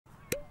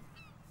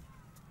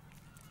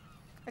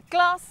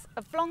glass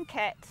of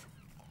Blanquette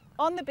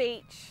on the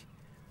beach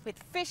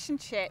with fish and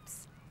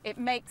chips. It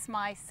makes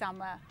my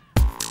summer.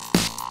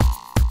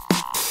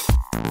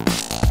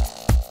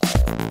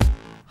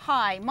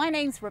 Hi, my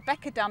name's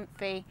Rebecca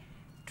Dunphy,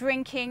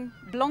 drinking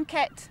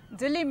Blanquette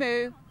de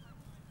Limoux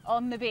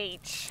on the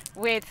beach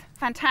with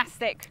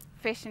fantastic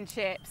fish and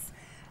chips.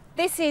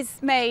 This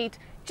is made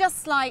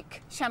just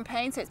like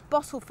champagne, so it's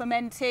bottle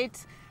fermented,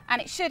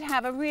 and it should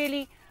have a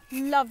really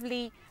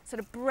lovely sort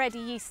of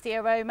bready, yeasty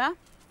aroma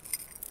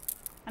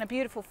and a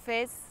beautiful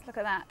fizz. Look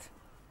at that.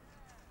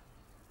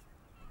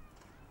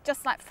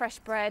 Just like fresh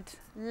bread,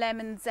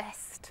 lemon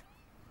zest,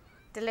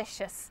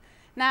 delicious.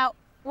 Now,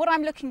 what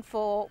I'm looking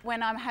for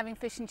when I'm having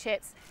fish and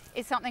chips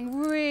is something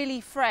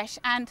really fresh,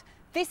 and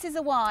this is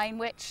a wine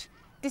which,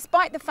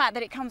 despite the fact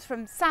that it comes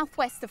from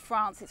southwest of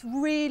France, it's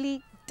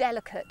really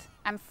delicate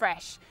and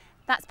fresh.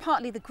 That's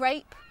partly the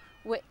grape,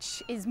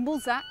 which is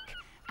Mausac,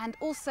 and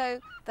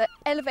also the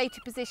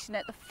elevated position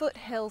at the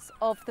foothills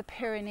of the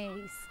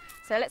Pyrenées.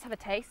 So let's have a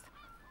taste.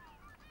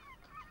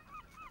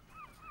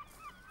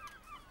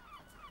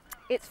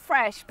 It's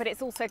fresh, but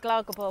it's also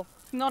gluggable.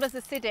 It's not as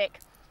acidic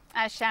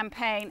as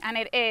champagne, and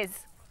it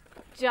is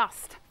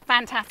just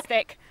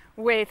fantastic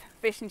with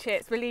fish and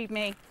chips, believe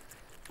me.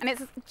 And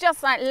it's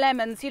just like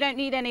lemons. You don't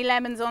need any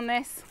lemons on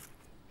this.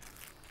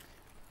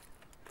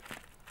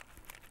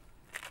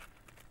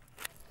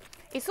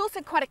 It's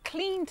also quite a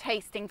clean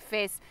tasting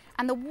fizz,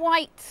 and the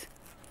white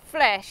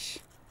flesh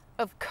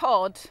of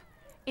cod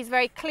is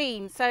very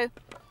clean, so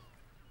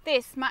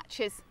this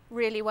matches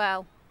really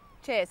well.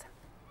 Cheers.